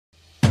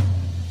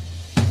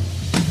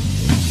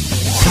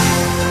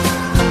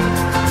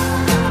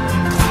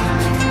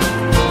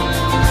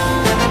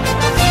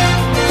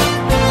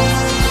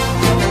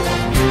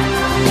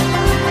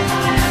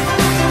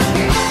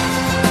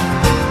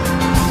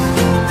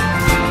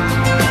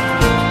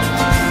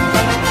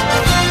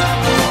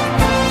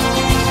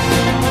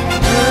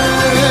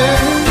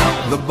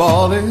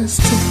all is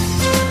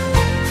tipped,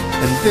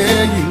 and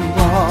there you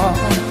are.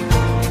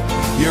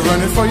 You're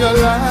running for your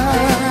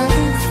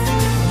life.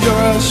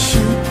 You're a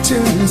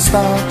shooting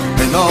star.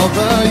 And all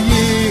the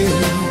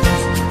years,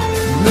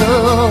 no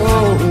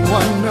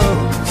one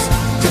knows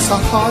just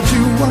how hard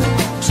you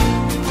worked,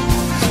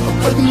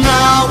 but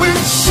now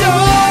it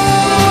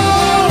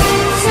shows.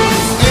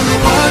 In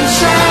one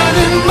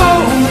shining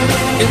moment,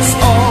 it's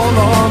all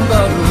on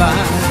the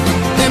line.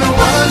 In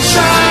one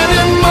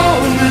shining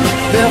moment,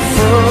 they're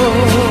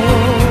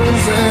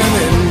frozen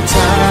in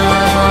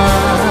time.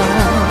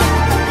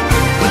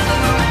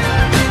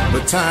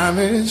 But time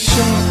is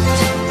short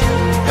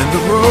and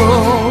the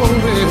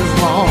road is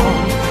long.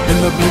 In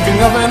the blinking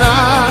of an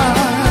eye,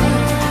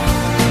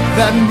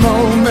 that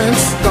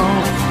moment's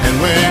gone. And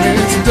when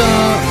it's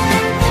done,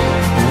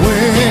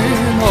 win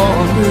or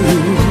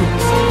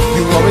lose,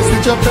 you always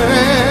reach your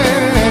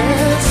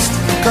best,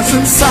 'cause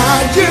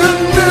inside you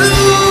knew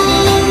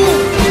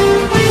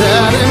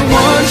that in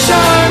one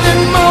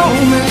shining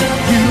moment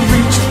you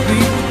reach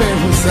deep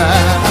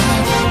inside.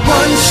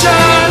 One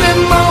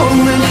shining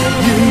moment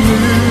you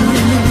knew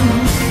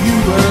you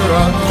were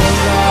alive.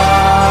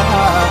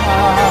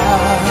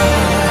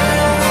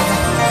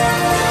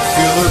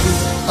 Feel the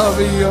beat of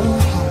your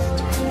heart,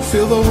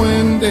 feel the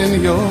wind in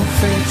your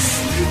face.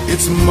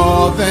 It's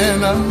more than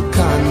a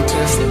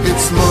contest,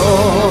 it's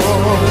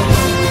more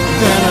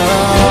than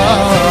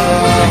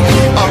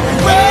a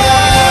race.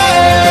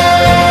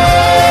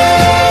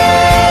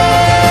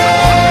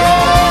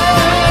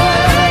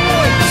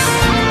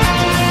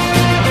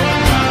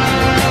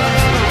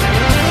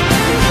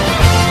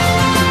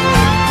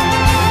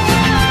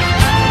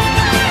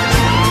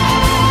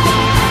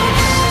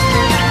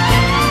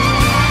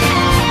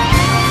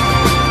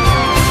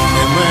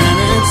 And when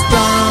it's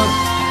done,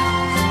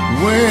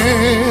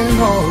 win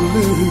or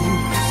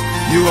lose,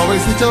 you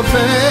always did your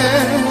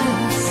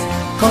best,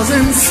 'cause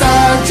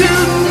inside you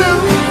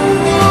knew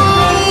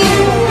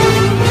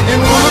in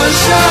one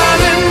shot